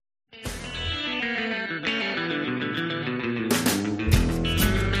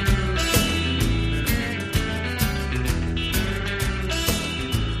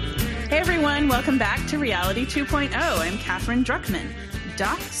welcome back to Reality 2.0. I'm Katherine Druckman.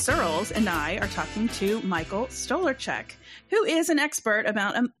 Doc Searles and I are talking to Michael Stolarczyk, who is an expert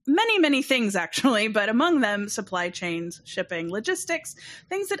about many, many things, actually, but among them, supply chains, shipping, logistics,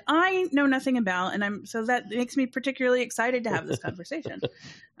 things that I know nothing about, and so that makes me particularly excited to have this conversation.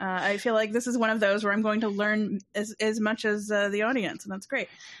 I feel like this is one of those where I'm going to learn as much as the audience, and that's great.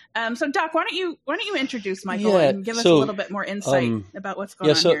 So, Doc, why don't you introduce Michael and give us a little bit more insight about what's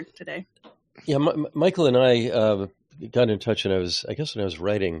going on here today? Yeah, Michael and I got in touch, and when I was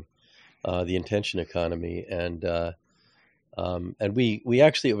writing The Intention Economy, and we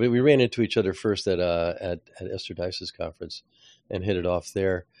ran into each other first at Esther Dice's conference and hit it off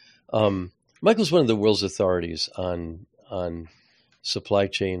there. Michael's one of the world's authorities on supply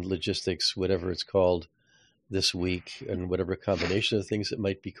chain logistics, whatever it's called this week, and whatever combination of things it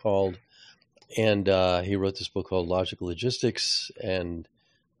might be called. And he wrote this book called Logical Logistics, and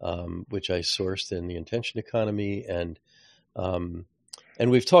which I sourced in The Intention Economy, and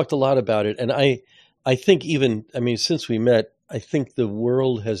we've talked a lot about it. And I think since we met, I think the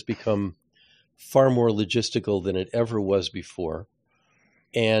world has become far more logistical than it ever was before,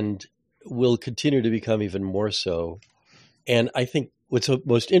 and will continue to become even more so. And I think what's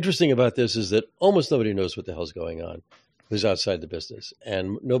most interesting about this is that almost nobody knows what the hell's going on who's outside the business,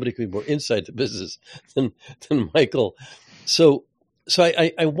 and nobody can be more inside the business than Michael. So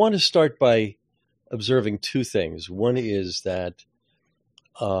I want to start by observing two things. One is that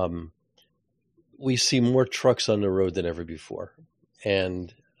we see more trucks on the road than ever before.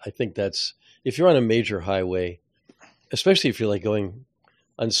 And I think that's, if you're on a major highway, especially if you're like going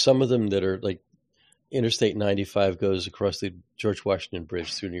on some of them that are like Interstate 95 goes across the George Washington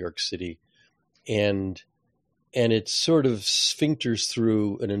Bridge through New York City, and it sort of sphincters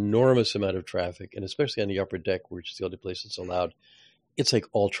through an enormous amount of traffic, and especially on the upper deck, which is the only place it's allowed. It's like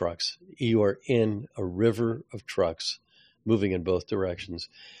all trucks. You are in a river of trucks moving in both directions.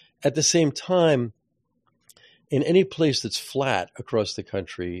 At the same time, in any place that's flat across the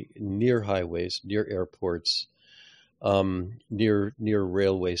country, near highways, near airports, near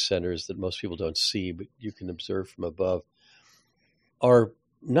railway centers that most people don't see, but you can observe from above, are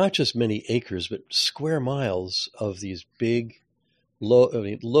not just many acres, but square miles of these big,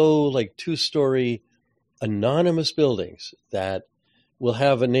 low, like 2-story anonymous buildings that will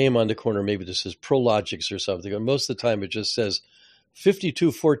have a name on the corner. Maybe this is Prologix or something. And most of the time it just says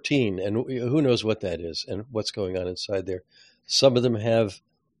 5214, and who knows what that is and what's going on inside there. Most of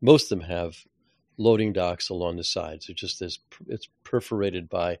them have loading docks along the sides. It's perforated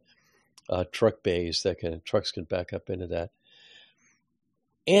by truck bays trucks can back up into that.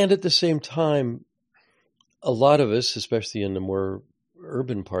 And at the same time, a lot of us, especially in the more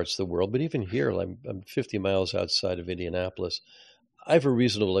urban parts of the world, but even here, I'm 50 miles outside of Indianapolis, I have a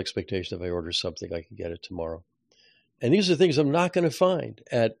reasonable expectation if I order something, I can get it tomorrow. And these are things I'm not going to find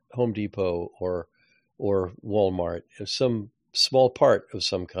at Home Depot or Walmart. If some small part of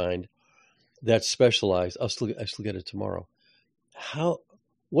some kind that's specialized, I'll still get it tomorrow.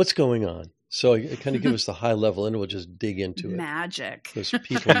 What's going on? So I kind of give us the high level, and we'll just dig into it. Magic. Because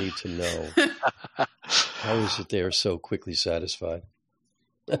people need to know how is it they are so quickly satisfied.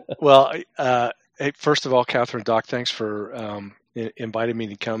 Well, hey, first of all, Katherine, Doc, thanks for invited me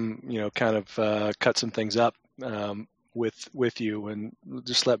to come, kind of cut some things up with you. And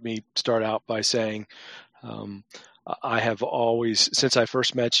just let me start out by saying I have always, since I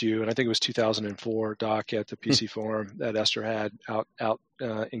first met you, and I think it was 2004, Doc, at the PC Forum that Esther had out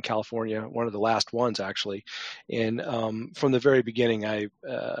in California, one of the last ones actually. And from the very beginning,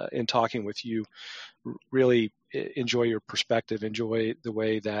 in talking with you, really enjoy your perspective, enjoy the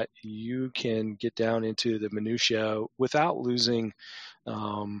way that you can get down into the minutia without losing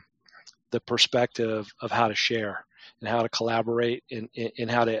the perspective of how to share and how to collaborate and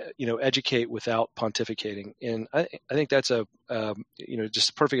how to, educate without pontificating. And I think that's just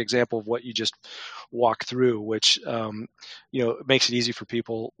a perfect example of what you just walked through, which, makes it easy for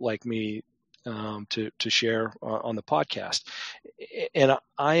people like me to share on the podcast. And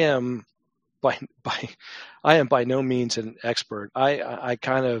I am by no means an expert. I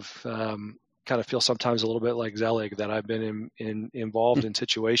kind of feel sometimes a little bit like Zelig, that I've been involved in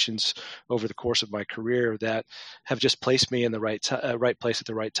situations over the course of my career that have just placed me in the right place at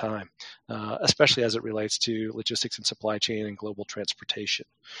the right time, especially as it relates to logistics and supply chain and global transportation.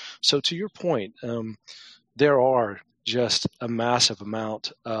 So to your point, there are just a massive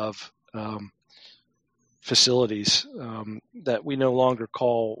amount of facilities that we no longer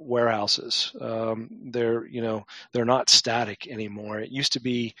call warehouses. They're not static anymore. It used to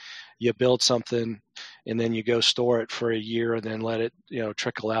be you build something and then you go store it for a year and then let it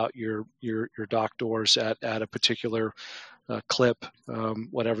trickle out your dock doors at a particular clip,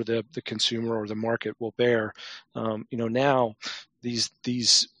 whatever the consumer or the market will bear. Now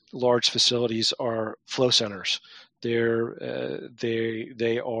these large facilities are flow centers. They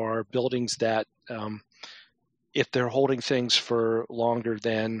are buildings that if they're holding things for longer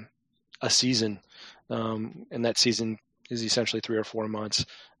than a season, and that season is essentially 3 or 4 months,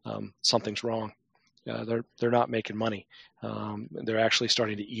 something's wrong. They're not making money. They're actually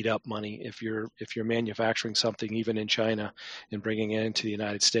starting to eat up money. If you're manufacturing something even in China and bringing it into the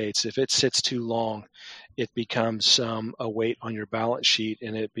United States, if it sits too long, it becomes a weight on your balance sheet,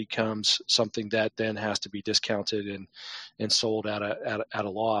 and it becomes something that then has to be discounted and sold at a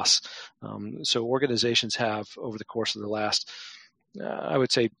loss. So organizations have, over the course of the last, I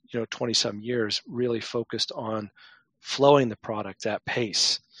would say, 20 some years, really focused on flowing the product at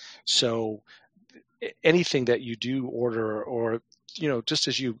pace. So anything that you do order, or just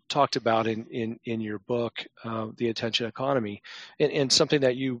as you talked about in your book, The Attention Economy, and something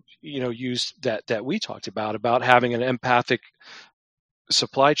that you used that we talked about having an empathic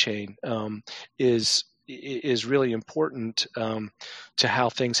supply chain, is really important to how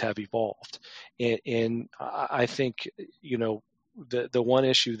things have evolved. And I think the one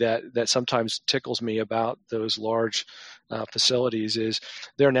issue that sometimes tickles me about those large facilities is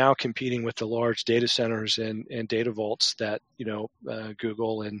they're now competing with the large data centers and data vaults that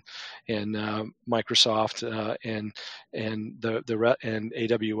Google and Microsoft and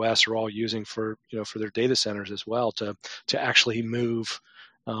AWS are all using for their data centers as well to actually move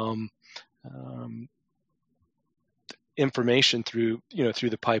information through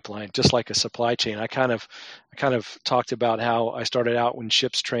the pipeline, just like a supply chain. I kind of talked about how I started out when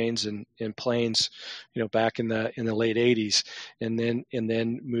ships, trains, and planes, back in the late 80s, and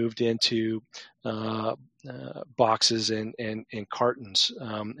then moved into boxes and cartons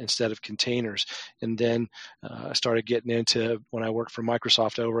instead of containers, and then I started getting into, when I worked for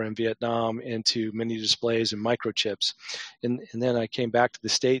Microsoft over in Vietnam, into mini displays and microchips, and then I came back to the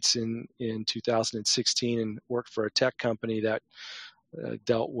States in 2016 and worked for a tech company that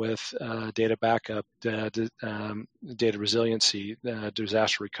dealt with data backup, data resiliency,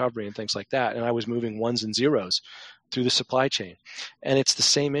 disaster recovery, and things like that. And I was moving ones and zeros through the supply chain. And it's the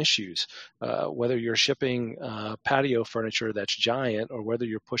same issues, whether you're shipping patio furniture that's giant or whether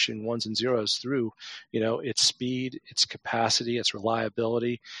you're pushing ones and zeros through, it's speed, it's capacity, it's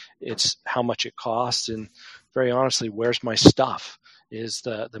reliability, it's how much it costs. And very honestly, where's my stuff is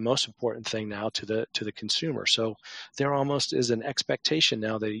the most important thing now to the consumer. So there almost is an expectation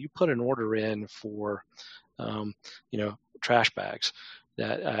now that you put an order in for, trash bags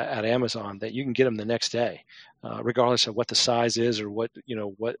that at Amazon, that you can get them the next day, regardless of what the size is or what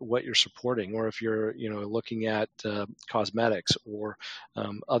you're supporting, or if you're looking at cosmetics or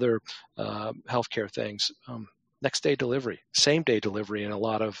other healthcare things. Next day delivery, same day delivery in a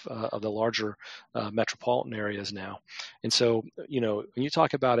lot of the larger metropolitan areas now. And so, when you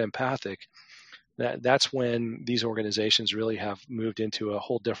talk about empathic, that's when these organizations really have moved into a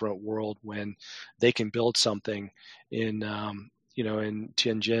whole different world, when they can build something in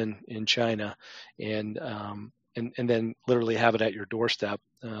Tianjin in China, and then literally have it at your doorstep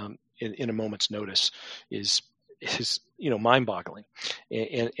in a moment's notice is mind-boggling.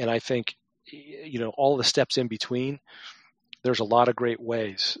 And I think all the steps in between, there's a lot of great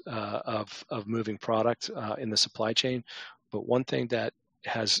ways of moving product in the supply chain. But one thing that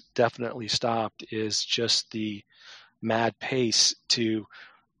has definitely stopped is just the mad pace to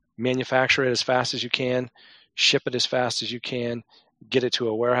manufacture it as fast as you can, ship it as fast as you can, get it to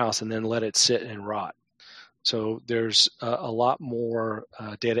a warehouse, and then let it sit and rot. So there's a lot more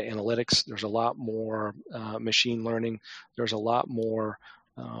data analytics. There's a lot more machine learning. There's a lot more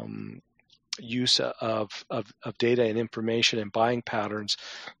use of data and information and buying patterns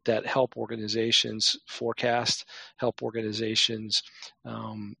that help organizations forecast, help organizations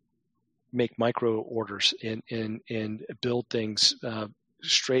make micro orders and build things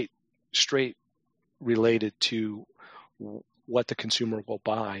straight related to what the consumer will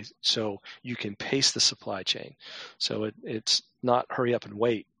buy, so you can pace the supply chain. So it's not hurry up and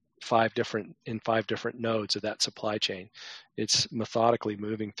wait five different nodes of that supply chain. It's methodically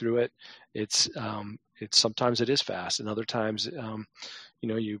moving through it. It's sometimes it is fast, and other times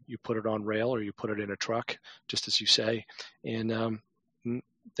you put it on rail or you put it in a truck, just as you say, and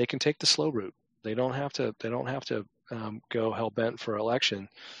they can take the slow route. They don't have to go hell bent for election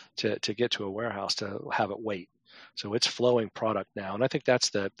to get to a warehouse to have it wait. So it's flowing product now, and I think that's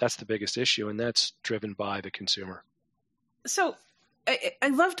the biggest issue, and that's driven by the consumer. So I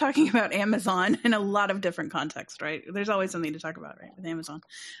love talking about Amazon in a lot of different contexts, right? There's always something to talk about, right, with Amazon.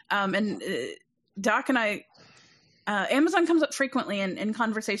 And Doc and I, Amazon comes up frequently in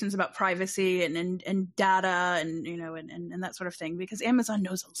conversations about privacy and data and, and that sort of thing, because Amazon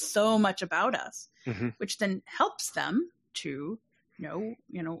knows so much about us, which then helps them to know,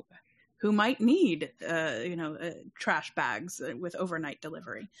 who might need, trash bags with overnight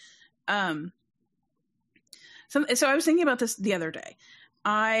delivery. So I was thinking about this the other day.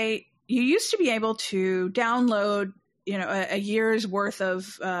 You used to be able to download, a year's worth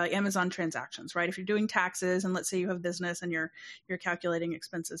of Amazon transactions, right? If you're doing taxes, and let's say you have business and you're calculating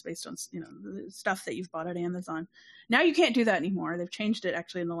expenses based on, the stuff that you've bought at Amazon. Now you can't do that anymore. They've changed it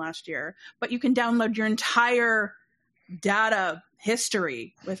actually in the last year, but you can download your entire data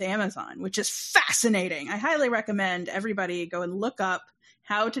history with Amazon, which is fascinating. I highly recommend everybody go and look up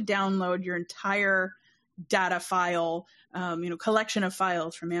how to download your entire data file, collection of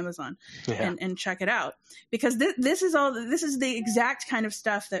files from Amazon, and check it out, because this is the exact kind of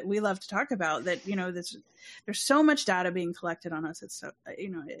stuff that we love to talk about. That there's so much data being collected on us. It's so,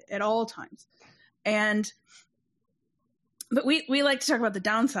 at all times, but we like to talk about the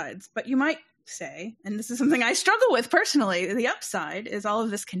downsides. But you might say, and this is something I struggle with personally, the upside is all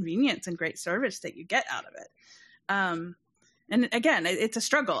of this convenience and great service that you get out of it. And again, it's a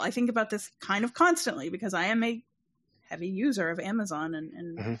struggle. I think about this kind of constantly because I am a heavy user of Amazon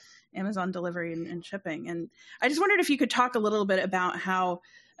and Amazon delivery and shipping. And I just wondered if you could talk a little bit about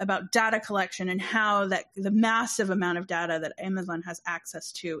data collection and how that the massive amount of data that Amazon has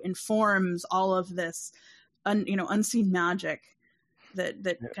access to informs all of this, unseen magic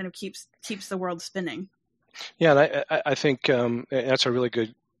that kind of keeps the world spinning. Yeah, and I think that's a really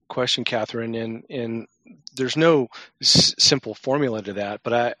good question, Catherine, and there's no simple formula to that,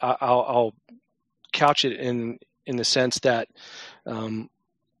 but I'll couch it in the sense that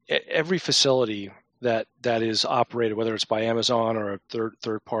every facility that is operated, whether it's by Amazon or a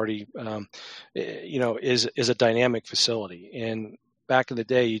third party, is a dynamic facility. And back in the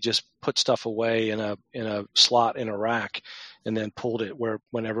day, you just put stuff away in a slot in a rack and then pulled it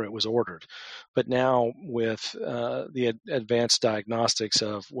whenever it was ordered. But now with the advanced diagnostics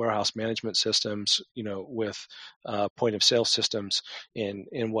of warehouse management systems, with point of sale systems,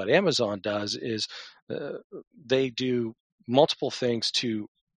 in what Amazon does is they do multiple things to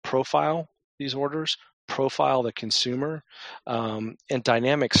profile these orders, profile the consumer, and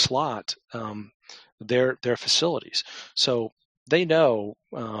dynamic slot their facilities. So they know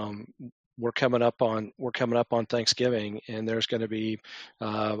we're coming up on Thanksgiving, and there's going to be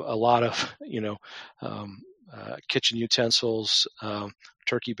a lot of kitchen utensils,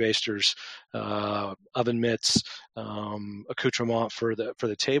 turkey basters, oven mitts, accoutrement for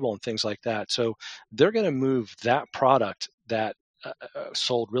the table, and things like that. So they're going to move that product that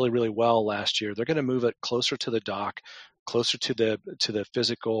sold really, really well last year. They're going to move it closer to the dock, closer to the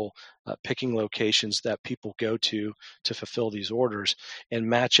physical picking locations that people go to fulfill these orders, and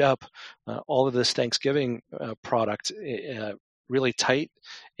match up all of this Thanksgiving product really tight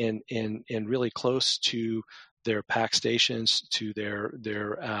and really close to their pack stations, to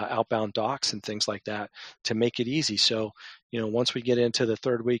their outbound docks and things like that, to make it easy. So, once we get into the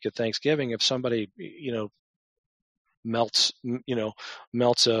third week of Thanksgiving, if somebody, melts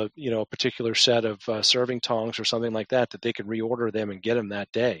a particular set of serving tongs or something like that they can reorder them and get them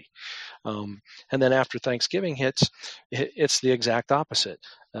that day. And then after Thanksgiving hits, it's the exact opposite.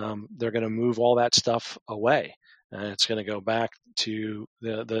 They're going to move all that stuff away, and it's going to go back to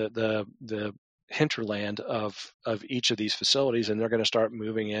the hinterland of each of these facilities, and they're going to start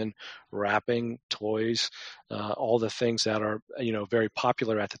moving in wrapping, toys, all the things that are very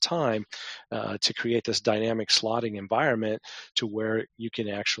popular at the time, to create this dynamic slotting environment to where you can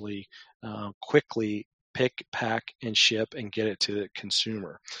actually quickly pick, pack, and ship and get it to the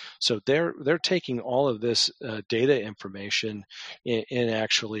consumer. So they're taking all of this data information and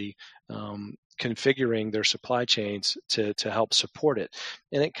actually configuring their supply chains to help support it.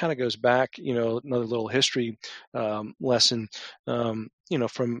 And it kind of goes back, another little history lesson,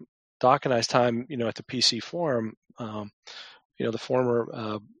 from Doc and I's time, at the PC Forum. The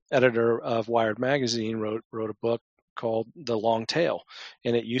former editor of Wired Magazine wrote a book called The Long Tail,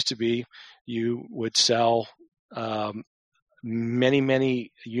 and it used to be you would sell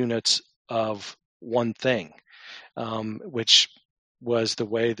many units of one thing, which was the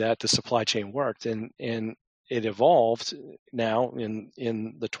way that the supply chain worked, and it evolved now in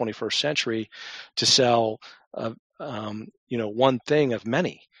the 21st century to sell one thing of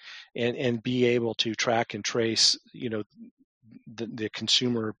many, and be able to track and trace, the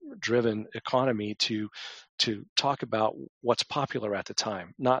consumer-driven economy to talk about what's popular at the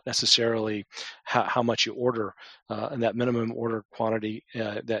time, not necessarily how much you order, and that minimum order quantity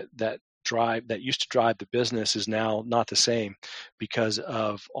that used to drive the business is now not the same because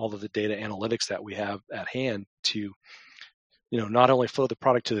of all of the data analytics that we have at hand to not only flow the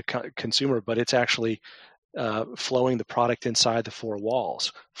product to the consumer, but it's actually flowing the product inside the four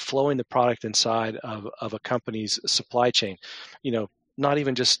walls, flowing the product inside of a company's supply chain. Not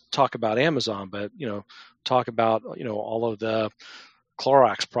even just talk about Amazon, but talk about all of the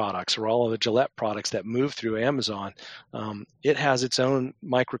Clorox products or all of the Gillette products that move through Amazon. It has its own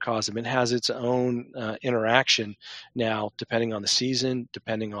microcosm. It has its own interaction now, depending on the season,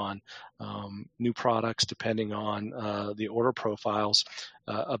 depending on new products, depending on the order profiles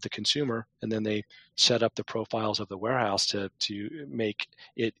of the consumer, and then they set up the profiles of the warehouse to make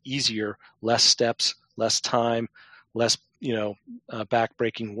it easier, less steps, less time, less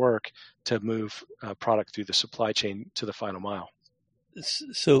back-breaking work to move product through the supply chain to the final mile.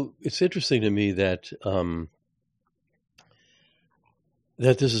 So it's interesting to me that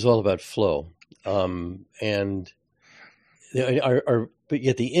that this is all about flow, and but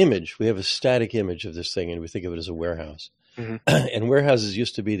yet the image, we have a static image of this thing, and we think of it as a warehouse. Mm-hmm. And warehouses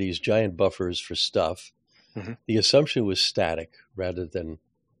used to be these giant buffers for stuff. Mm-hmm. The assumption was static rather than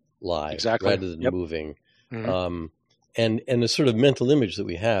live, exactly. rather than moving. Mm-hmm. And the sort of mental image that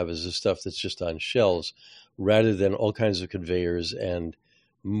we have is the stuff that's just on shelves, rather than all kinds of conveyors and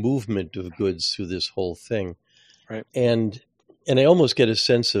movement of goods through this whole thing. Right. And I almost get a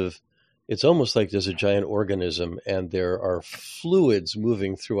sense of, it's almost like there's a giant organism and there are fluids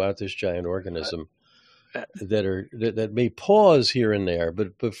moving throughout this giant organism that may pause here and there,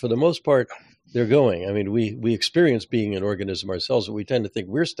 but for the most part, they're going. I mean, we experience being an organism ourselves, but we tend to think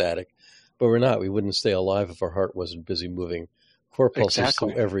we're static, but we're not. We wouldn't stay alive if our heart wasn't busy moving corpuscles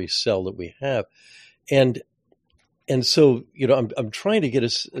exactly. through every cell that we have. And so, I'm trying to get a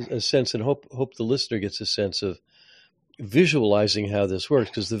sense, and hope the listener gets a sense of visualizing how this works,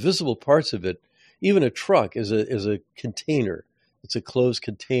 because the visible parts of it, even a truck is a container. It's a closed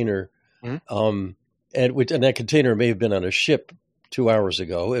container. Mm-hmm. And that container may have been on a ship 2 hours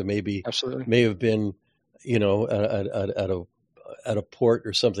ago. It may have been, at a port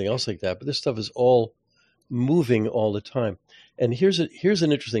or something else like that. But this stuff is all moving all the time. And here's an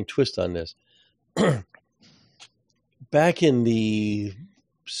interesting twist on this. Back in the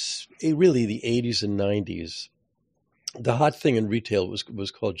 80s and 90s, the hot thing in retail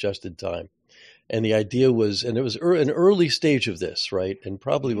was called just in time. And the idea was, and it was an early stage of this, right? And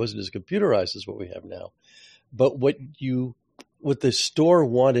probably wasn't as computerized as what we have now. But what the store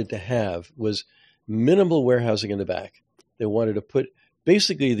wanted to have was minimal warehousing in the back. They wanted to put,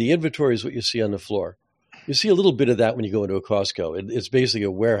 basically the inventory is what you see on the floor. You see a little bit of that when you go into a Costco. It's basically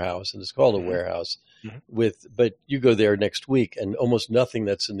a warehouse, and it's called a warehouse. Mm-hmm. But you go there next week, and almost nothing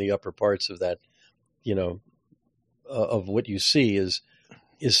that's in the upper parts of that, of what you see is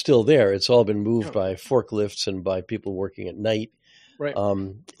still there. It's all been moved by forklifts and by people working at night. Right.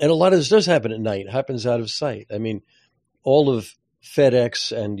 And a lot of this does happen at night. It happens out of sight. I mean, all of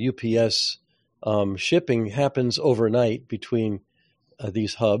FedEx and UPS shipping happens overnight between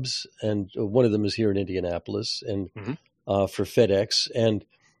these hubs, and one of them is here in Indianapolis, and for FedEx, and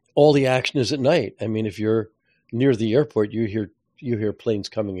all the action is at night. I mean, if you're near the airport, you hear planes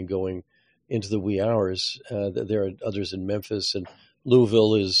coming and going into the wee hours. There are others in Memphis, and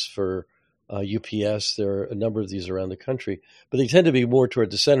Louisville is for UPS. There are a number of these around the country, but they tend to be more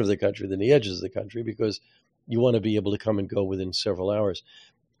toward the center of the country than the edges of the country, because you want to be able to come and go within several hours.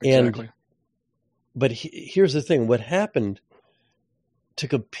 Exactly. But here's the thing: what happened to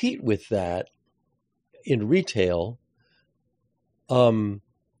compete with that in retail?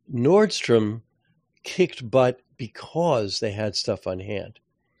 Nordstrom kicked butt because they had stuff on hand.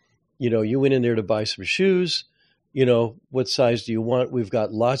 You went in there to buy some shoes. What size do you want? We've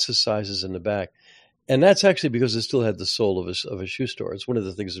got lots of sizes in the back. And that's actually because it still had the soul of a shoe store. It's one of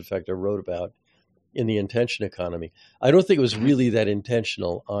the things, in fact, I wrote about in The Intention Economy. I don't think it was really that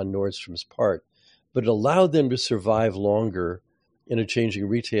intentional on Nordstrom's part, but it allowed them to survive longer in a changing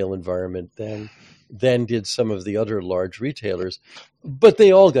retail environment than did some of the other large retailers. But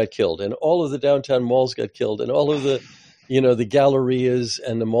they all got killed, and all of the downtown malls got killed, and all of the, the gallerias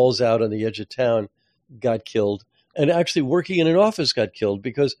and the malls out on the edge of town got killed. And actually working in an office got killed,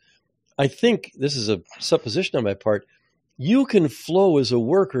 because I think, this is a supposition on my part, you can flow as a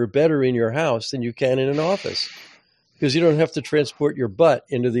worker better in your house than you can in an office, because you don't have to transport your butt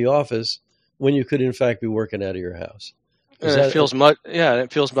into the office when you could in fact be working out of your house. It feels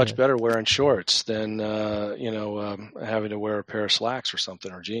much better wearing shorts than having to wear a pair of slacks or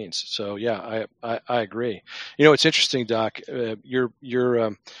something, or jeans. So yeah, I agree. It's interesting, Doc. Your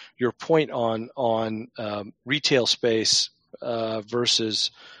point on retail space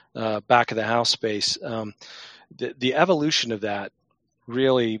versus back of the house space. The evolution of that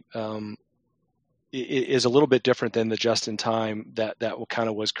really is a little bit different than the just-in-time that kind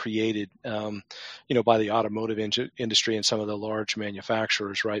of was created, by the automotive industry and some of the large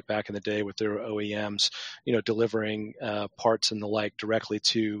manufacturers right back in the day with their OEMs, delivering parts and the like directly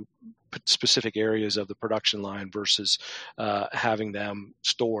to specific areas of the production line versus having them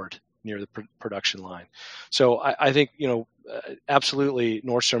stored near the production line. So I think, absolutely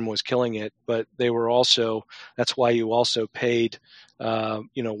Nordstrom was killing it, but they were also, that's why you also paid,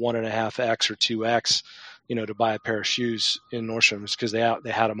 1.5x or 2x, to buy a pair of shoes in Nordstrom's, because they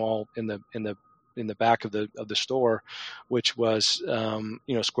had them all in the back of the store, which was,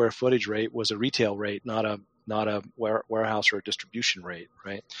 square footage rate was a retail rate, not a warehouse or a distribution rate,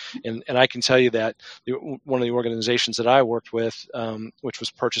 right? And I can tell you that one of the organizations that I worked with, which was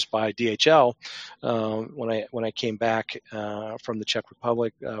purchased by DHL, when I came back from the Czech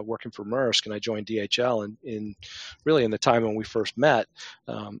Republic, working for Maersk, and I joined DHL, and in the time when we first met,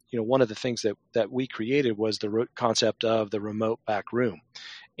 one of the things that we created was the concept of the remote back room,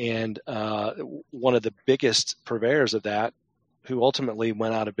 and one of the biggest purveyors of that, who ultimately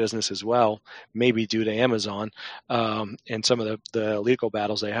went out of business as well, maybe due to Amazon, and some of the legal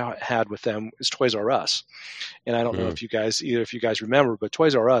battles they had with them, is Toys R Us. And I don't know if you guys remember, but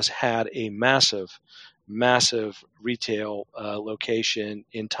Toys R Us had a massive retail location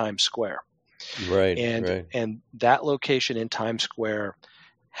in Times Square. Right. And that location in Times Square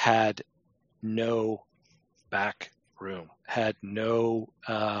had no back room, had no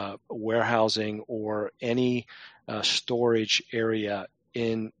warehousing or any storage area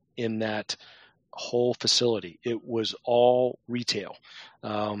in that whole facility. It was all retail,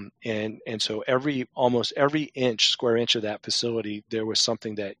 and so almost every square inch of that facility, there was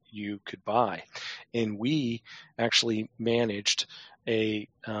something that you could buy. And we actually managed a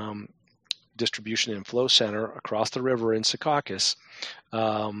distribution and flow center across the river in Secaucus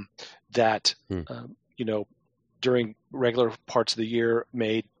that during regular parts of the year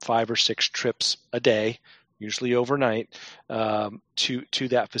made 5 or 6 trips a day, usually overnight, to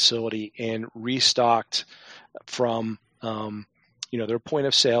that facility, and restocked from, their point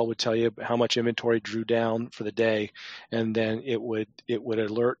of sale would tell you how much inventory drew down for the day, and then it would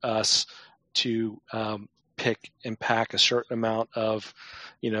alert us to pick and pack a certain amount of,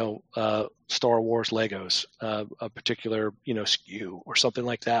 Star Wars Legos, a particular, SKU or something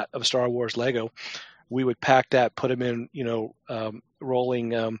like that of Star Wars Lego. We would pack that, put them in,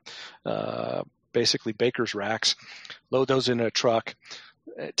 rolling, basically baker's racks, load those in a truck,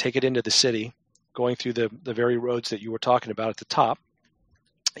 take it into the city, going through the very roads that you were talking about at the top,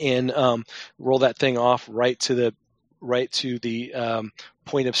 and roll that thing off right to the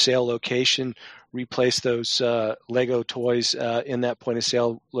point of sale location, replace those Lego toys in that point of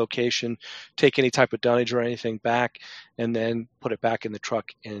sale location, take any type of dunnage or anything back, and then put it back in the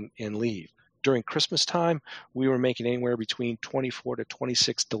truck and leave. During Christmas time, we were making anywhere between 24 to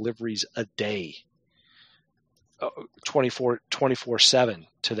 26 deliveries a day, 24/7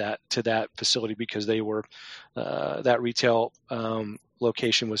 to that facility, because they were that retail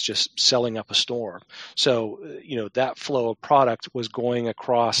location was just selling up a storm. So that flow of product was going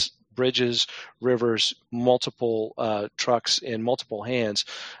across bridges, rivers, multiple trucks in multiple hands.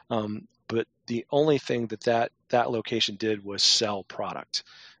 But the only thing that location did was sell product.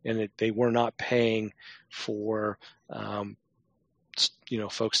 And they were not paying for,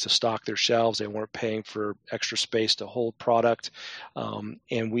 folks to stock their shelves. They weren't paying for extra space to hold product.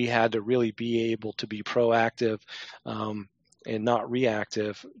 And we had to really be able to be proactive and not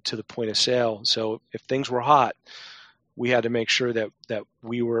reactive to the point of sale. So if things were hot, we had to make sure that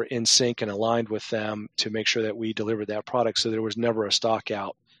we were in sync and aligned with them to make sure that we delivered that product. So there was never a stock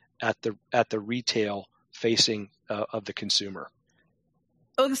out at the retail facing of the consumer.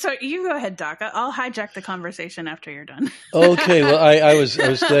 Oh, so you go ahead, Doc. I'll hijack the conversation after you're done. Okay. Well, I was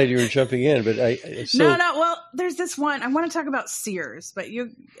glad you were jumping in, but No. Well, there's this one. I want to talk about Sears, but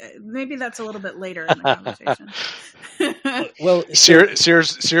maybe that's a little bit later in the conversation. Well,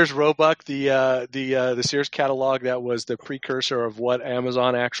 Sears Roebuck, the Sears catalog, that was the precursor of what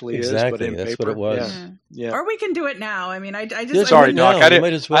Amazon actually is. But in that's paper. what it was. Yeah. Or we can do it now. I mean, I just sorry, Doc. I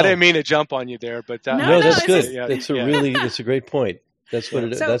didn't mean to jump on you there, but that's good. That's a great point. That's what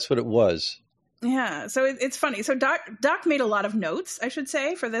it was. Yeah, so it's funny. So Doc made a lot of notes, I should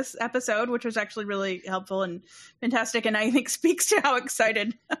say, for this episode, which was actually really helpful and fantastic, and I think speaks to how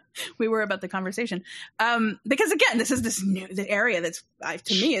excited we were about the conversation. Because again, this is the area that's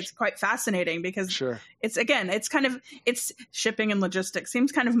to me it's quite fascinating because Sure. it's shipping and logistics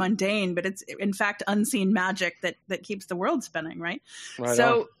seems kind of mundane, but it's in fact unseen magic that keeps the world spinning, right? Right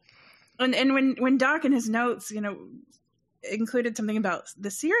so, on. And when Doc in his notes, included something about the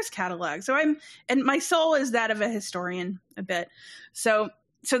Sears catalog. So and my soul is that of a historian a bit. So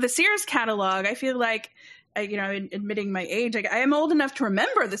the Sears catalog, I feel like, admitting my age, I am old enough to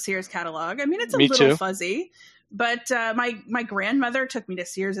remember the Sears catalog. I mean, it's a little too. fuzzy, but my grandmother took me to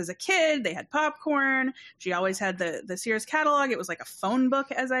Sears as a kid. They had popcorn. She always had the Sears catalog. It was like a phone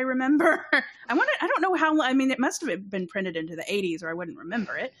book, as I remember. I don't know how. I mean, it must have been printed into the 80s, or I wouldn't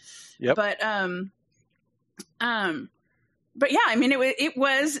remember it. Yep. But yeah, I mean, it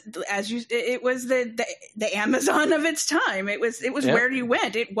was the Amazon of its time. It was where you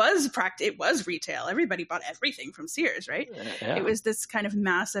went. It was retail. Everybody bought everything from Sears, right? Yeah. It was this kind of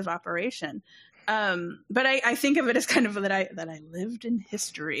massive operation. But I think of it as kind of that I lived in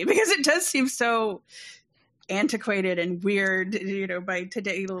history, because it does seem so antiquated and weird, by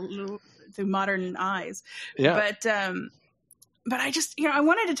today through modern eyes. Yeah. But I just, I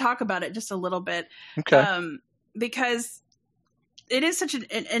wanted to talk about it just a little bit. Okay. Because it is such an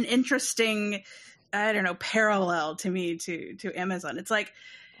interesting, parallel to me to Amazon. It's like,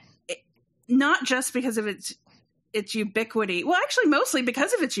 not just because of its ubiquity. Well, actually, mostly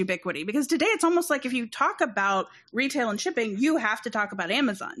because of its ubiquity. Because today it's almost like if you talk about retail and shipping, you have to talk about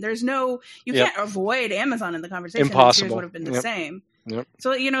Amazon. You can't avoid Amazon in the conversation. Impossible. Sears would have been the same. Yep.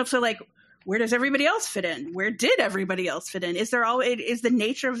 So, like, where does everybody else fit in? Where did everybody else fit in? Is the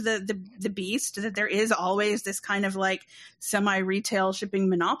nature of the beast that there is always this kind of like semi-retail shipping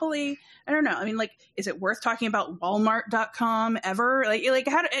monopoly? I don't know. I mean, like, is it worth talking about Walmart.com ever? Like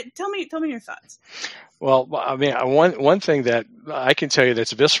tell me your thoughts. Well, I mean, one thing that I can tell you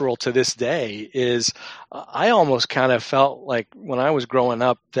that's visceral to this day is I almost kind of felt like when I was growing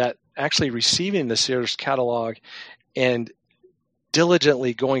up that actually receiving the Sears catalog and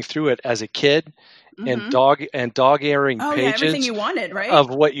diligently going through it as a kid, and dog-earing pages everything you wanted, right? of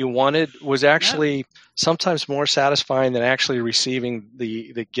what you wanted was actually sometimes more satisfying than actually receiving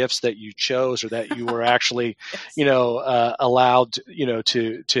the gifts that you chose or that you were actually, allowed,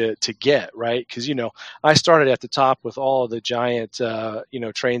 to get, right? Because, I started at the top with all of the giant,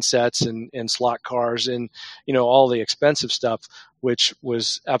 train sets and slot cars and, all the expensive stuff, which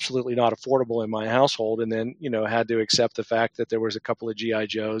was absolutely not affordable in my household. And then, had to accept the fact that there was a couple of G.I.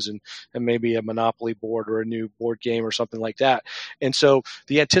 Joes and maybe a Monopoly board or a new board game or something like that. And so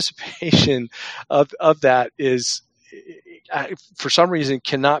the anticipation of that is, for some reason,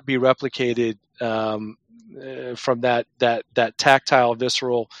 cannot be replicated from that tactile,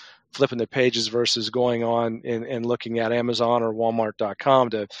 visceral flipping the pages versus going on and looking at Amazon or Walmart.com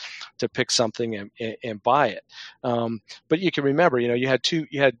to pick something and buy it. But you can remember, you had two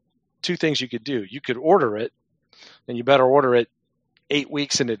things you could do. You could order it, and you better order it 8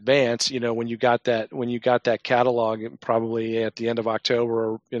 weeks in advance, when you got that catalog, probably at the end of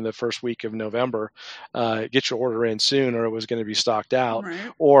October or in the first week of November, get your order in soon, or it was going to be stocked out,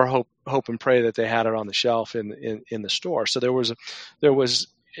 right. Or hope and pray that they had it on the shelf in the store. So there was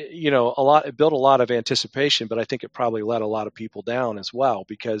it built a lot of anticipation, but I think it probably let a lot of people down as well,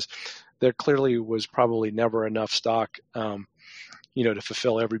 because there clearly was probably never enough stock, to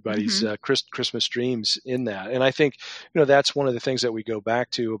fulfill everybody's Christmas dreams in that. And I think, that's one of the things that we go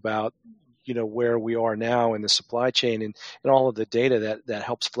back to about, where we are now in the supply chain and all of the data that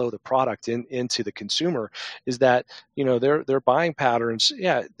helps flow the product into the consumer, is that, their buying patterns,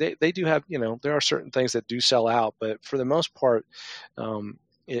 they do have, there are certain things that do sell out, but for the most part,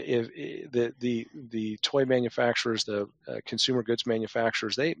 if the toy manufacturers, the consumer goods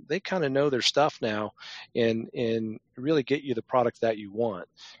manufacturers, they kind of know their stuff now, and really get you the product that you want,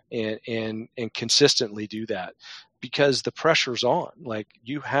 and consistently do that, because the pressure's on. Like,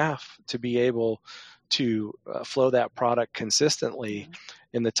 you have to be able to flow that product consistently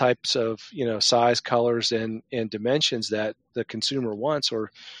in the types of size, colors, and dimensions that the consumer wants,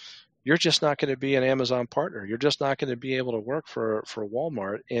 or you're just not going to be an Amazon partner. You're just not going to be able to work for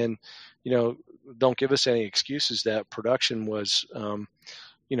Walmart. And, don't give us any excuses that production was,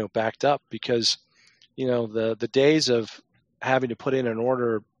 backed up, because, the days of having to put in an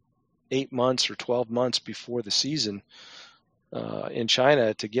order 8 months or 12 months before the season in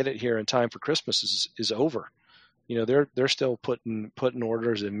China to get it here in time for Christmas is over. They're still putting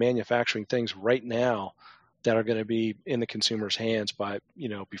orders and manufacturing things right now that are going to be in the consumer's hands by,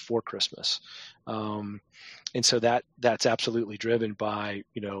 before Christmas. And so that's absolutely driven by,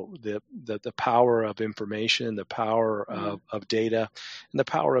 the power of information, the power of data, and the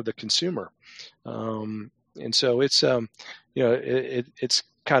power of the consumer. And so it's, it's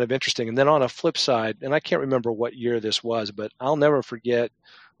kind of interesting. And then on a flip side, and I can't remember what year this was, but I'll never forget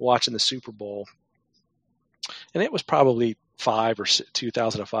watching the Super Bowl. And it was probably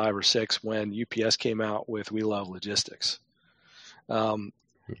 2005 or 6 when UPS came out with We Love Logistics.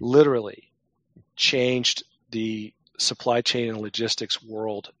 Literally changed the supply chain and logistics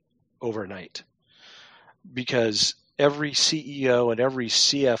world overnight, because every CEO and every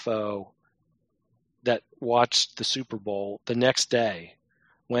CFO that watched the Super Bowl the next day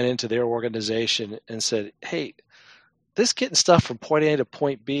went into their organization and said, hey, this getting stuff from point A to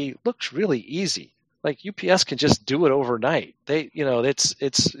point B looks really easy. Like UPS can just do it overnight. They, it's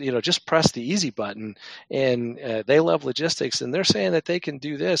just press the easy button, and they love logistics, and they're saying that they can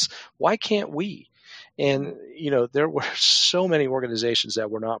do this. Why can't we? And, there were so many organizations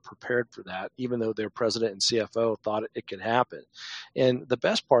that were not prepared for that, even though their president and CFO thought it could happen. And the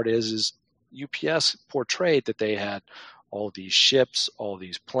best part is UPS portrayed that they had all these ships, all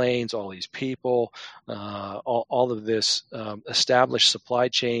these planes, all these people, all of this established supply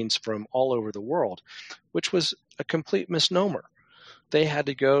chains from all over the world, which was a complete misnomer. They had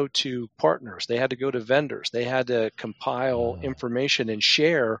to go to partners. They had to go to vendors. They had to compile information and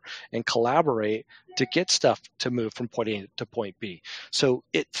share and collaborate to get stuff to move from point A to point B. So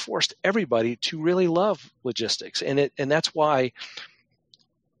it forced everybody to really love logistics. And that's why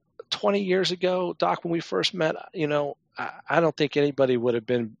 20 years ago, Doc, when we first met, I don't think anybody would have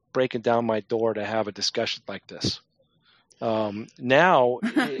been breaking down my door to have a discussion like this. Now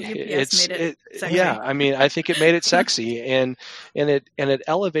it's yeah. I mean, I think it made it sexy, and it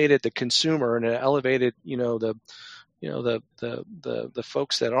elevated the consumer, and it elevated the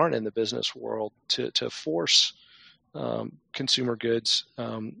folks that aren't in the business world to force consumer goods,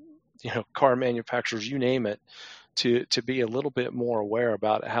 car manufacturers, you name it, to be a little bit more aware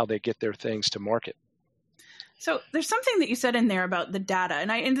about how they get their things to market. So there's something that you said in there about the data,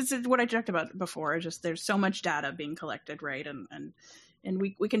 and this is what I talked about before. Just there's so much data being collected, right? And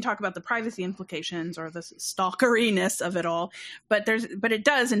we can talk about the privacy implications or the stalkeriness of it all, but it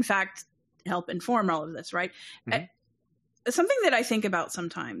does in fact help inform all of this, right? Mm-hmm. Something that I think about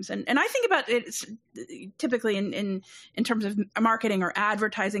sometimes, and I think about it typically in terms of marketing or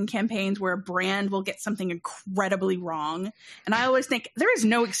advertising campaigns where a brand will get something incredibly wrong. And I always think there is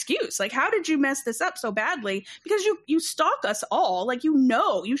no excuse. Like, how did you mess this up so badly? Because you stalk us all. Like,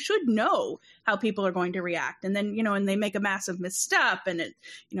 you should know how people are going to react. And then, and they make a massive misstep and it,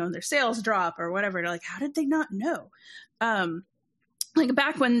 and their sales drop or whatever. They're like, how did they not know? Like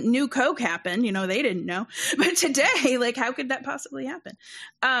back when New Coke happened, they didn't know. But today, like, how could that possibly happen?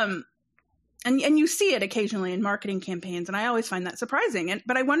 And you see it occasionally in marketing campaigns, and I always find that surprising.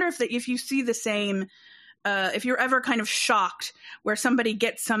 But I wonder if you see the same, if you're ever kind of shocked where somebody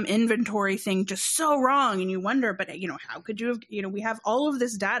gets some inventory thing just so wrong, and you wonder, but how could you have? We have all of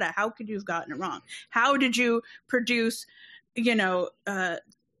this data. How could you have gotten it wrong? How did you produce,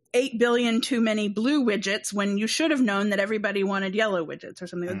 8 billion too many blue widgets when you should have known that everybody wanted yellow widgets or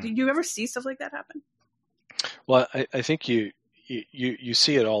something? Did you ever see stuff like that happen? Well, I think you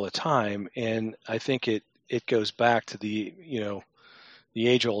see it all the time, and I think it goes back to the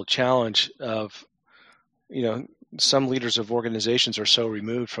age-old challenge of some leaders of organizations are so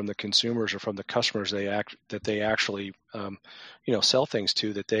removed from the consumers or from the customers they actually sell things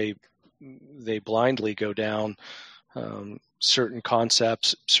to, that they blindly go down certain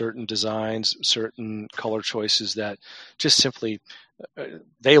concepts, certain designs, certain color choices that just simply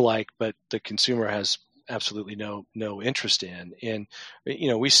they like, but the consumer has absolutely no interest in. And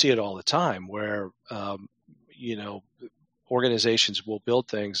we see it all the time where organizations will build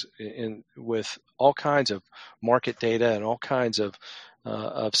things with all kinds of market data and all kinds of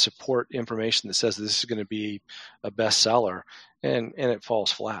support information that says this is going to be a bestseller, and it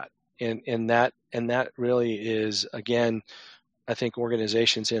falls flat. And that really is, again, I think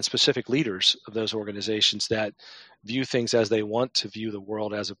organizations and specific leaders of those organizations that view things as they want to view the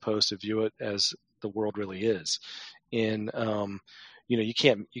world as opposed to view it as the world really is. And you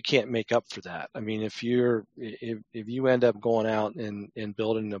can't make up for that. I mean, if you end up going out and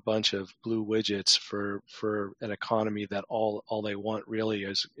building a bunch of blue widgets for an economy that all they want really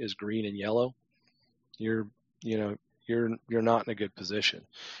is green and yellow, you're not in a good position.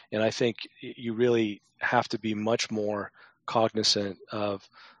 And I think you really have to be much more cognizant of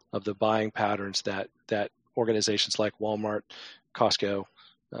the buying patterns that organizations like Walmart, Costco,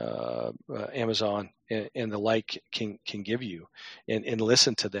 Amazon and the like can give you, and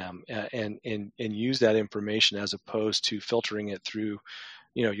listen to them and use that information as opposed to filtering it through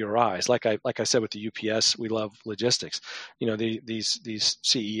your eyes. Like I said with the UPS, we love logistics. These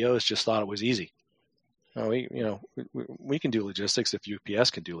CEOs just thought it was easy. We can do logistics if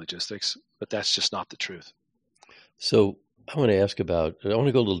UPS can do logistics, but that's just not the truth. So I want to go a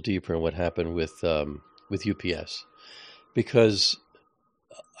little deeper in what happened with UPS, because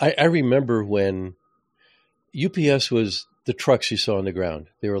I remember when UPS was the trucks you saw on the ground.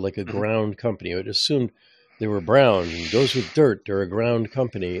 They were like a ground company. It assumed they were brown. Those with dirt, they're a ground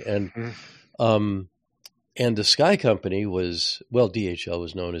company. And the Sky Company was, DHL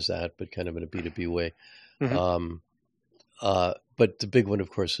was known as that, but kind of in a B2B way. But the big one, of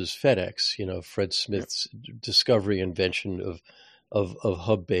course, is FedEx. Fred Smith's discovery, invention of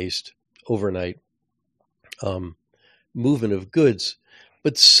hub-based overnight movement of goods.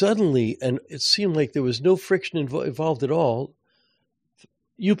 But suddenly, and it seemed like there was no friction involved at all,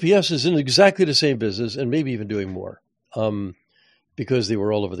 UPS is in exactly the same business and maybe even doing more, because they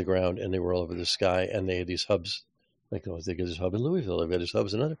were all over the ground and they were all over the sky, and they had these hubs. Like, they got this hub in Louisville, they've got this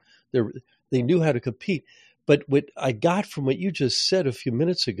hubs in other. They knew how to compete. But what I got from what you just said a few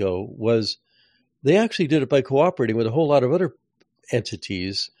minutes ago was they actually did it by cooperating with a whole lot of other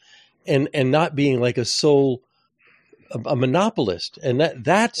entities, and not being like a monopolist. And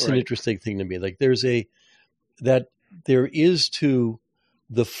that's an interesting thing to me. Like there is to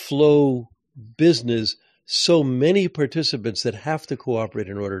the flow business so many participants that have to cooperate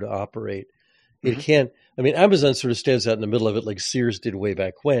in order to operate. It can't. I mean, Amazon sort of stands out in the middle of it, like Sears did way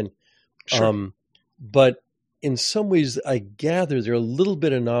back when. Sure. But in some ways, I gather they're a little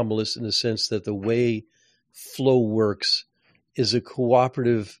bit anomalous in the sense that the way flow works is a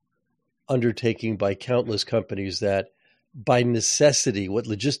cooperative undertaking by countless companies that, by necessity, what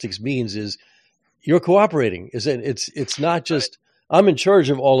logistics means is you're cooperating. It's not just I'm in charge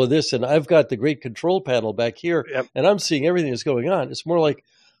of all of this and I've got the great control panel back here and I'm seeing everything that's going on. It's more like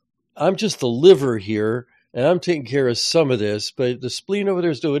I'm just the liver here and I'm taking care of some of this, but the spleen over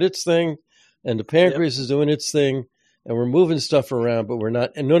there is doing its thing and the pancreas is doing its thing, and we're moving stuff around, but we're not,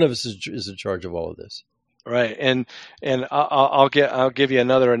 and none of us is in charge of all of this. Right, and I'll give you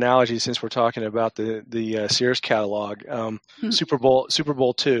another analogy since we're talking about the Sears catalog. Super Bowl II,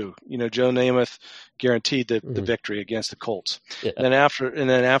 Joe Namath guaranteed the victory against the Colts. Yeah. And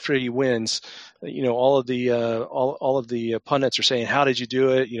then after he wins, all of the pundits are saying, "How did you do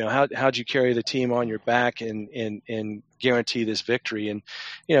it? How'd you carry the team on your back and guarantee this victory?" And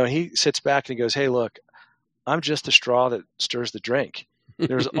he sits back and he goes, "Hey, look, I'm just the straw that stirs the drink.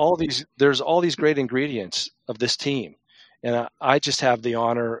 There's all these great ingredients of this team, and I just have the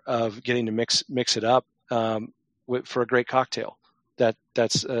honor of getting to mix it up for a great cocktail.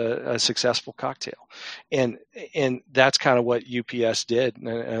 That's a successful cocktail, and that's kind of what UPS did,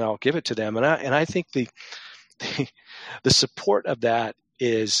 and I'll give it to them. And I think the support of that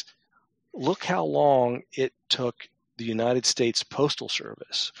is, look how long it took the United States Postal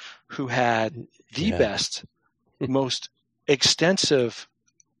Service, who had the best, most extensive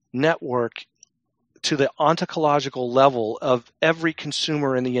network to the ontological level of every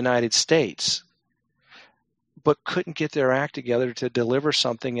consumer in the United States, but couldn't get their act together to deliver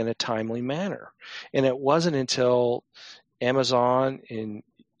something in a timely manner. And it wasn't until Amazon and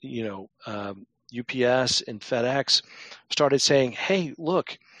UPS and FedEx started saying, "Hey,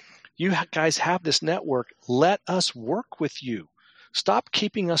 look, you guys have this network. Let us work with you. Stop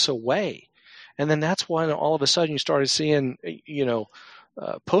keeping us away." And then that's when all of a sudden you started seeing,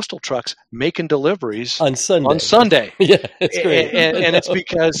 postal trucks making deliveries on Sunday. Yeah, it's great. and it's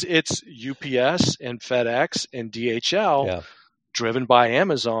because it's UPS and FedEx and DHL, driven by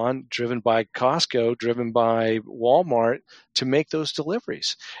Amazon, driven by Costco, driven by Walmart to make those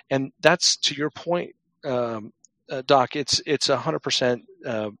deliveries. And that's, to your point, Doc, it's 100%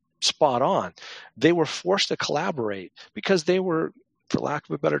 spot on. They were forced to collaborate because they were, for lack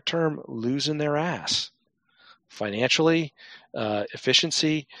of a better term, losing their ass financially,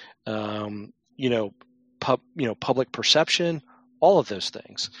 efficiency, public perception, all of those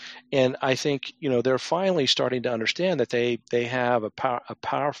things. And I think they're finally starting to understand that they have a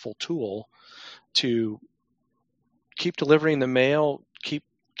powerful tool to keep delivering the mail, keep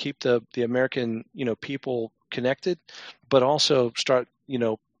the American people connected, but also start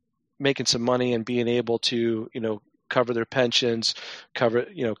making some money and being able to cover their pensions, cover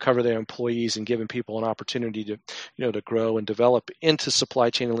their employees, and giving people an opportunity to to grow and develop into supply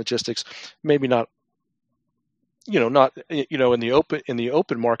chain and logistics. Maybe not in the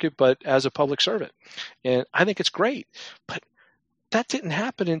open market, but as a public servant. And I think it's great. But that didn't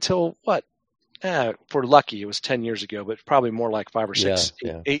happen until what? If we're lucky, it was 10 years ago, but probably more like 5 or 6,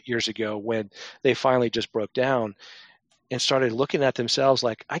 8 years ago, when they finally just broke down and started looking at themselves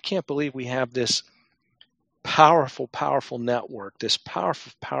like, I can't believe we have this powerful network, this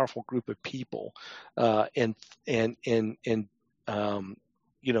powerful group of people, and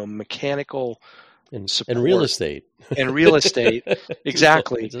mechanical and real estate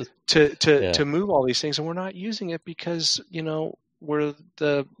exactly, to move all these things, and we're not using it because we're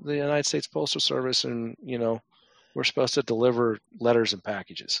the United States Postal Service, and we're supposed to deliver letters and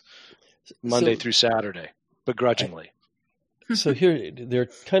packages Monday through Saturday, begrudgingly. So here, there are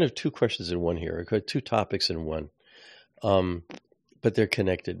kind of two questions in one here, two topics in one, but they're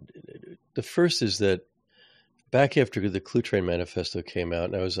connected. The first is that back after the Cluetrain Manifesto came out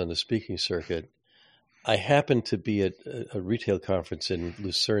and I was on the speaking circuit, I happened to be at a retail conference in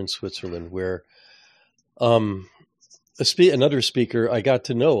Lucerne, Switzerland, where another speaker I got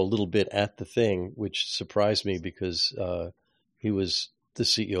to know a little bit at the thing, which surprised me because he was the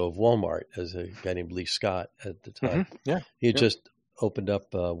CEO of Walmart, as a guy named Lee Scott at the time. Mm-hmm. Yeah, he had just opened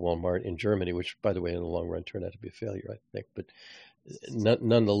up Walmart in Germany, which, by the way, in the long run turned out to be a failure, I think. But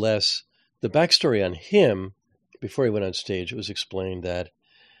nonetheless, the backstory on him, before he went on stage, it was explained that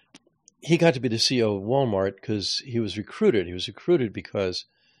he got to be the CEO of Walmart because he was recruited. He was recruited because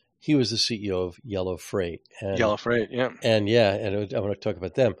he was the CEO of Yellow Freight. Yellow Freight, yeah. And I want to talk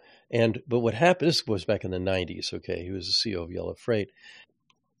about them. But what happened, this was back in the 90s, okay? He was the CEO of Yellow Freight.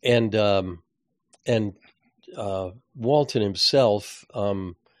 And Walton himself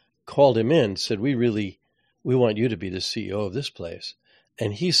called him in, said, we want you to be the CEO of this place.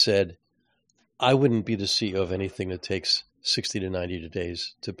 And he said, I wouldn't be the CEO of anything that takes 60 to 90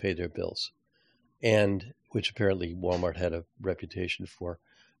 days to pay their bills. And which apparently Walmart had a reputation for,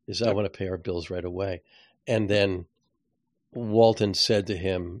 is I want to pay our bills right away. And then Walton said to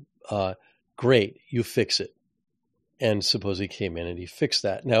him, great, you fix it. And suppose he came in and he fixed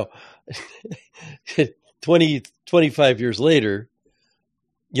that. Now, 25 years later,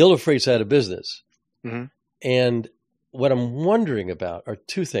 Yellow Freight's out of business. Mm-hmm. And what I'm wondering about are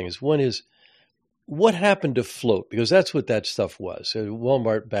two things. One is, what happened to float? Because that's what that stuff was. So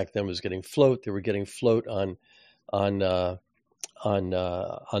Walmart back then was getting float. They were getting float on their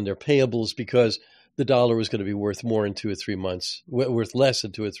payables because the dollar was going to be worth more in 2 or 3 months, worth less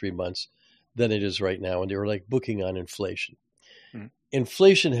in 2 or 3 months than it is right now. And they were like booking on inflation. Mm-hmm.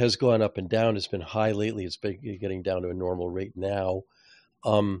 Inflation has gone up and down. It's been high lately. It's been getting down to a normal rate now.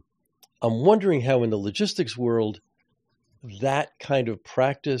 I'm wondering how in the logistics world, that kind of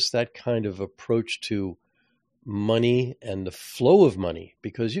practice, that kind of approach to money and the flow of money,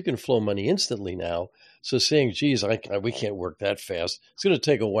 because you can flow money instantly now. So saying, geez, we can't work that fast. It's going to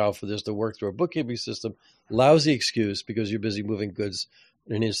take a while for this to work through a bookkeeping system. Lousy excuse because you're busy moving goods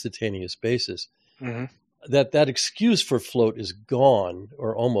on an instantaneous basis. Mm-hmm. That excuse for float is gone,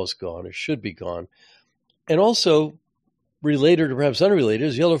 or almost gone, or should be gone. And also, related or perhaps unrelated,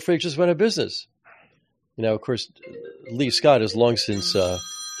 is Yellow Freight just went out of business. Of course, Lee Scott has long since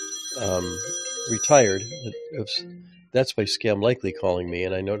retired. Oops, that's my Scam Likely calling me,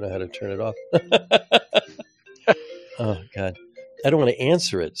 and I don't know how to turn it off. Oh, God. I don't want to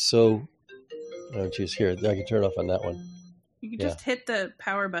answer it, so... Oh, geez, here, I can turn it off on that one. You can just hit the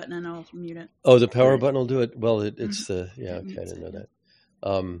power button and I'll mute it. Oh, the power button will do it? Well, it's the... Yeah, okay, I didn't know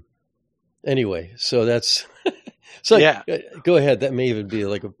that. Anyway, so that's... So yeah. Go ahead. That may even be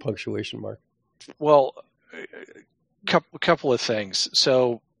like a punctuation mark. Well, a couple of things.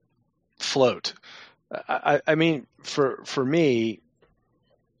 So float. I mean, for me,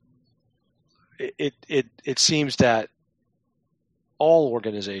 it seems that all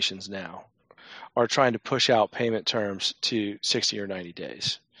organizations now are trying to push out payment terms to 60 or 90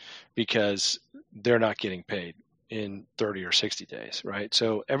 days because they're not getting paid in 30 or 60 days, right?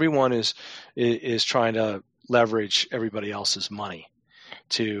 So everyone is trying to leverage everybody else's money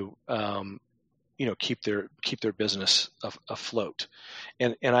to keep their business afloat.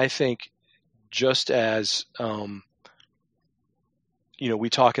 And I think just as we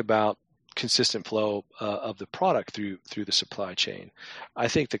talk about consistent flow of the product through the supply chain, I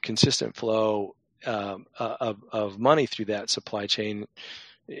think the consistent flow of money through that supply chain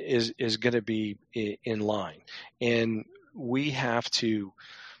is going to be in line. And we have to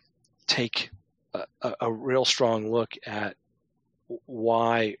take a real strong look at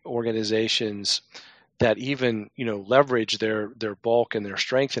why organizations that even, leverage their bulk and their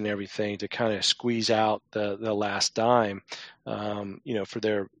strength and everything to kind of squeeze out the last dime, for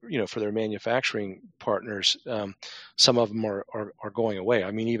their manufacturing partners. Some of them are going away.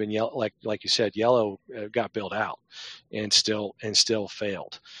 I mean, even like you said, Yellow got built out and still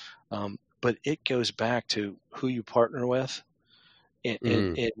failed. But it goes back to who you partner with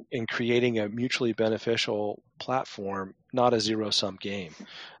in creating a mutually beneficial platform, not a zero-sum game.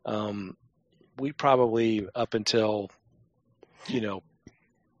 We probably, up until 10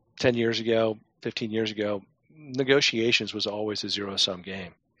 years ago, 15 years ago, negotiations was always a zero-sum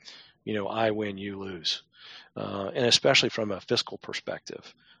game. I win, you lose, and especially from a fiscal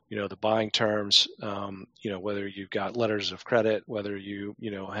perspective. The buying terms, whether you've got letters of credit, whether you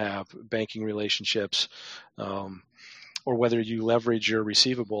have banking relationships, or whether you leverage your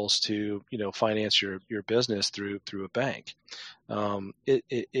receivables to finance your business through a bank.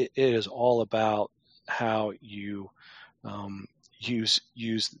 It is all about how you use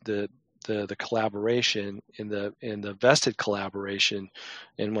the collaboration in the vested collaboration,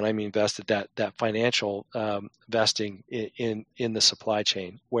 and when I mean vested, that financial vesting in the supply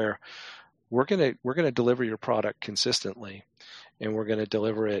chain, where we're gonna deliver your product consistently, and we're gonna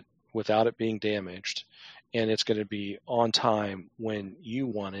deliver it without it being damaged, and it's going to be on time when you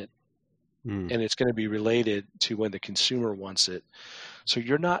want it, and it's going to be related to when the consumer wants it. So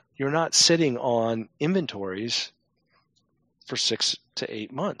you're not sitting on inventories for 6 to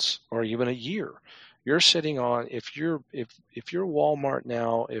 8 months or even a year. You're sitting on, if you're Walmart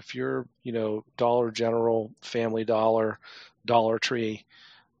now, if you're Dollar General, Family Dollar, Dollar Tree,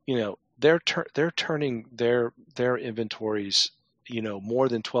 they're turning their inventories more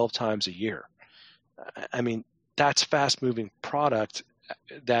than 12 times a year. I mean, that's fast-moving product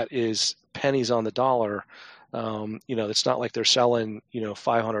that is pennies on the dollar. It's not like they're selling,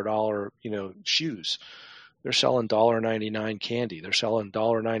 $500, shoes. They're selling $1.99 candy. They're selling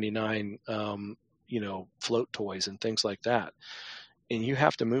 $1.99, float toys and things like that. And you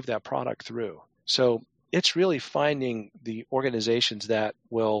have to move that product through. So it's really finding the organizations that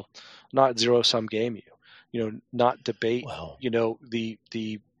will not zero-sum game you, not debate, Wow.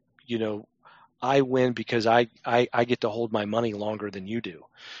 I win because I get to hold my money longer than you do.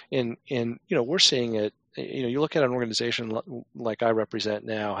 And we're seeing it, you look at an organization like I represent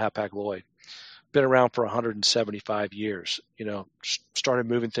now, Hapag-Lloyd, been around for 175 years, started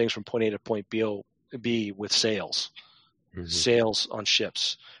moving things from point A to point B with sales, sales on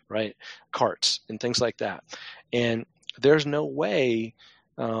ships, right? Carts and things like that. And there's no way,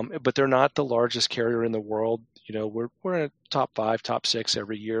 but they're not the largest carrier in the world. We're in a top 5, top 6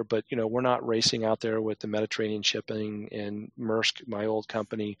 every year, but we're not racing out there with the Mediterranean shipping and Maersk, my old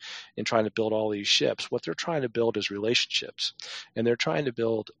company, and trying to build all these ships. What they're trying to build is relationships, and they're trying to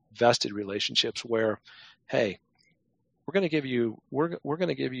build vested relationships where, hey, we're going to give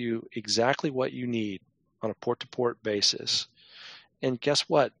you exactly what you need on a port-to-port basis, and guess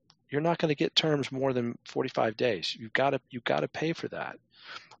what? You're not going to get terms more than 45 days. You've got to pay for that.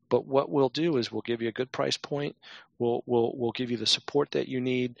 But what we'll do is we'll give you a good price point. We'll give you the support that you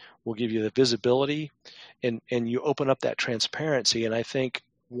need. We'll give you the visibility, and you open up that transparency. And I think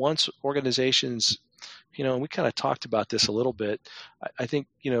once organizations, and we kind of talked about this a little bit, I think,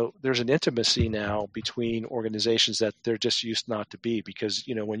 there's an intimacy now between organizations that they're just used not to be, because,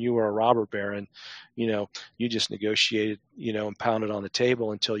 when you were a robber baron, you just negotiated, and pounded on the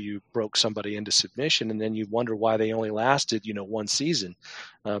table until you broke somebody into submission. And then you wonder why they only lasted, one season,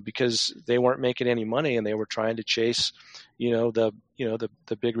 because they weren't making any money and they were trying to chase, the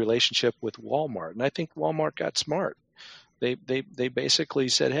big relationship with Walmart. And I think Walmart got smart. They basically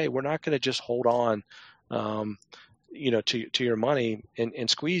said, hey, we're not going to just hold on, to your money and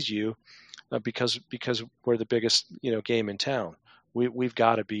squeeze you, because we're the biggest, game in town. We've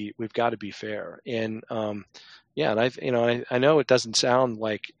got to be fair. And, and I know it doesn't sound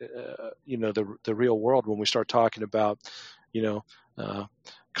like, the real world when we start talking about,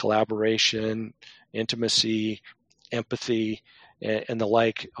 collaboration, intimacy, empathy, and the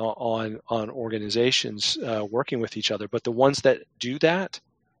like on organizations working with each other. But the ones that do that,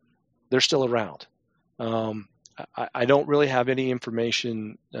 they're still around. I don't really have any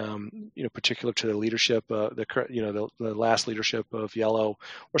information, particular to the leadership, the last leadership of Yellow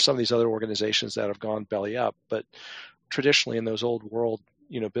or some of these other organizations that have gone belly up. But traditionally, in those old world,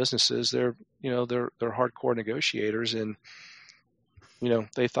 businesses, they're hardcore negotiators, and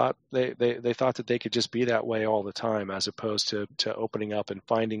they thought that they could just be that way all the time, as opposed to opening up and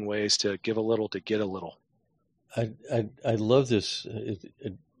finding ways to give a little to get a little. I love this.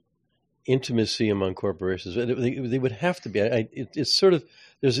 intimacy among corporations. They would have to be. It's sort of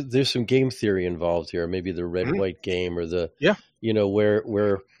there's some game theory involved here. Maybe the red white game, or the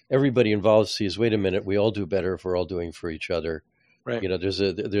where everybody involved sees, wait a minute, we all do better if we're all doing for each other. Right. There's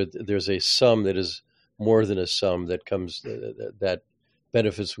a sum that is more than a sum that comes that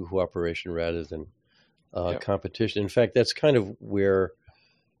benefits from cooperation rather than competition. In fact, that's kind of where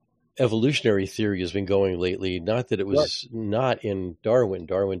evolutionary theory has been going lately. Not that it was not in Darwin.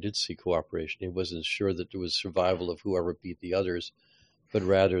 Darwin did see cooperation. He wasn't sure that there was survival of whoever beat the others, but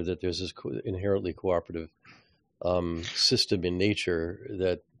rather that there's this inherently cooperative system in nature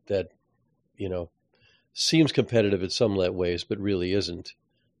that seems competitive in some ways, but really isn't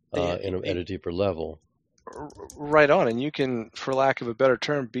at a deeper level. Right on. And you can, for lack of a better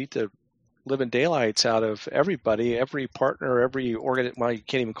term, beat the living daylights out of everybody, every partner, every organ. Well, you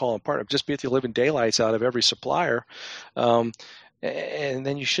can't even call them partner. Just beat the living daylights out of every supplier, and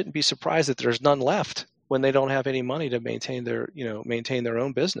then you shouldn't be surprised that there's none left when they don't have any money to maintain their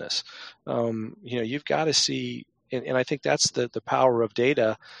own business. You've got to see, and I think that's the power of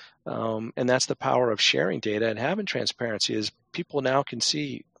data, and that's the power of sharing data and having transparency. Is people now can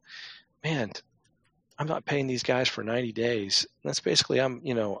see, man, I'm not paying these guys for 90 days. That's basically,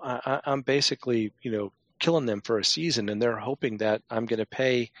 I'm basically, killing them for a season, and they're hoping that I'm going to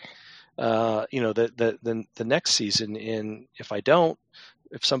pay, the next season. And if I don't,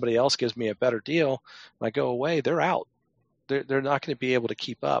 if somebody else gives me a better deal, and I go away, they're out. They're not going to be able to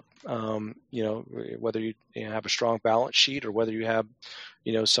keep up. Whether you have a strong balance sheet or whether you have,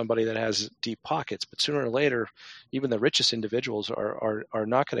 somebody that has deep pockets. But sooner or later, even the richest individuals are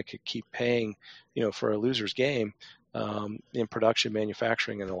not going to keep paying, for a loser's game in production,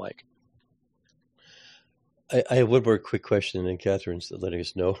 manufacturing, and the like. I have one more quick question, and then Catherine's letting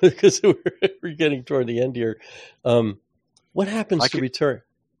us know because we're getting toward the end here. What happens to return?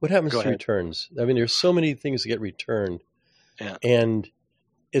 What happens to returns? I mean, there's so many things that get returned. Yeah. And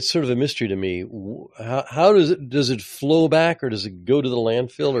it's sort of a mystery to me. How does it flow back, or does it go to the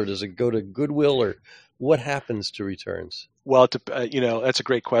landfill, or does it go to Goodwill, or what happens to returns? Well, that's a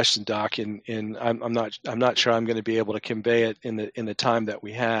great question, Doc, and I'm not sure I'm going to be able to convey it in the time that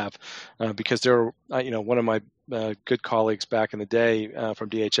we have, because one of my good colleagues back in the day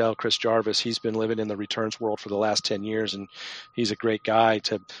from DHL, Chris Jarvis, he's been living in the returns world for the last 10 years, and he's a great guy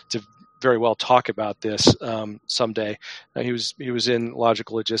to very well talk about this someday. He was in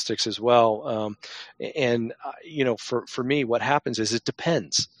logical logistics as well, and for me, what happens is it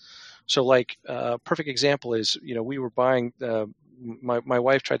depends. So, like a perfect example is, we were buying. My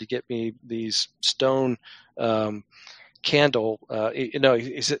wife tried to get me these stone candle.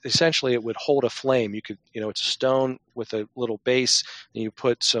 Essentially, it would hold a flame. You could, it's a stone with a little base, and you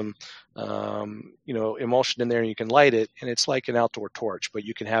put some, emulsion in there, and you can light it, and it's like an outdoor torch, but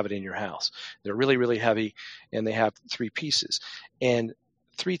you can have it in your house. They're really, really heavy, and they have 3 pieces. And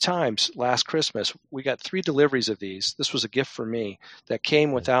 3 times last Christmas, we got 3 deliveries of these. This was a gift for me that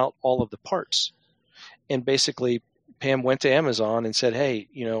came without all of the parts. And basically, Pam went to Amazon and said, hey,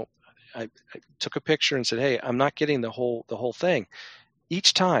 I took a picture and said, hey, I'm not getting the whole thing.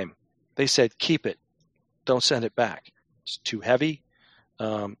 Each time they said, keep it, don't send it back. It's too heavy.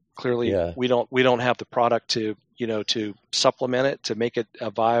 Clearly, we don't have the product to supplement it, to make it a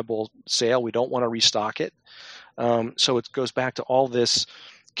viable sale. We don't want to restock it. So it goes back to all this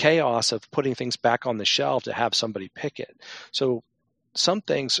chaos of putting things back on the shelf to have somebody pick it. So some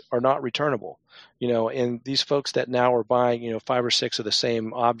things are not returnable, and these folks that now are buying, 5 or 6 of the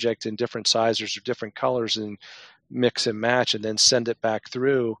same object in different sizes or different colors and mix and match and then send it back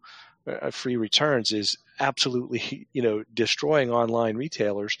through free returns is absolutely, destroying online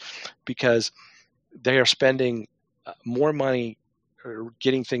retailers, because they are spending more money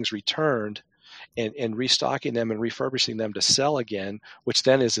getting things returned and restocking them and refurbishing them to sell again, which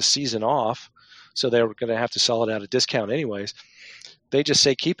then is a season off. So they're going to have to sell it at a discount anyways. They just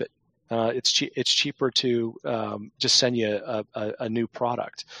say, keep it. It's cheaper to just send you a new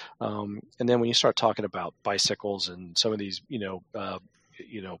product. And then when you start talking about bicycles and some of these,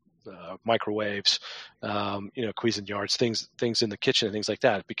 microwaves, Cuisinarts, things in the kitchen and things like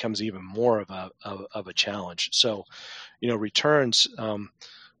that, it becomes even more of a challenge. So, returns,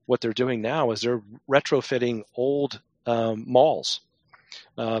 what they're doing now is they're retrofitting old malls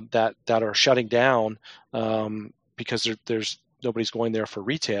that are shutting down because there's nobody's going there for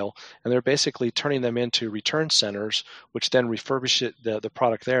retail, and they're basically turning them into return centers, which then refurbish the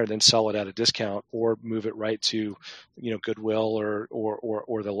product there, then sell it at a discount or move it right to, Goodwill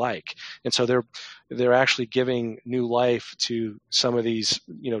or the like. And so they're actually giving new life to some of these,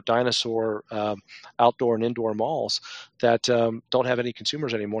 dinosaur outdoor and indoor malls that don't have any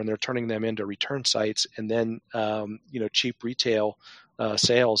consumers anymore, and they're turning them into return sites and then cheap retail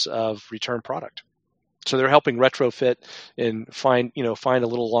sales of return product. So they're helping retrofit and find a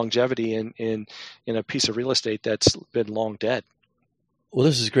little longevity in a piece of real estate that's been long dead. Well,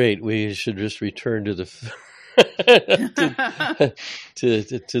 this is great. We should just return to the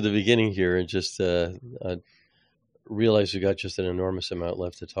to the beginning here and just realize we got just an enormous amount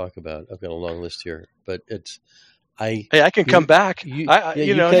left to talk about. I've got a long list here, but I can come back. You want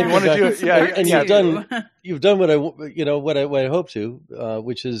to do it, and you've done what I hope to,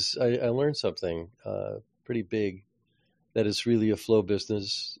 which is I learned something pretty big, that it's really a flow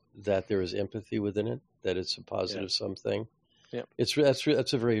business, that there is empathy within it, that it's a positive something. Yeah,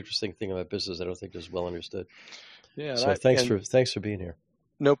 that's a very interesting thing about business. I don't think is well understood. Yeah, so thanks for being here.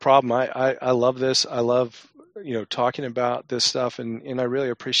 No problem. I love this. I love talking about this stuff, and I really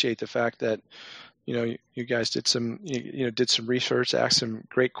appreciate the fact that you guys did some research, asked some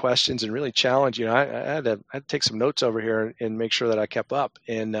great questions, and really challenged. I had to take some notes over here and make sure that I kept up.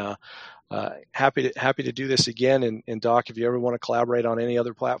 And happy to do this again. And Doc, if you ever want to collaborate on any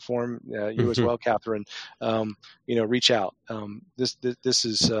other platform, you as well, Catherine, reach out. This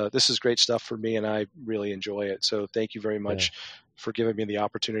is great stuff for me, and I really enjoy it. So thank you very much for giving me the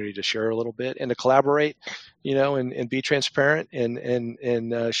opportunity to share a little bit and to collaborate, and be transparent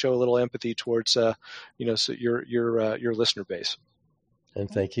and show a little empathy towards, so your listener base. And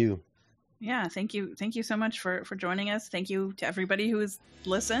thank you. Yeah, thank you. Thank you so much for joining us. Thank you to everybody who has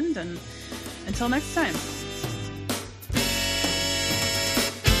listened, and until next time.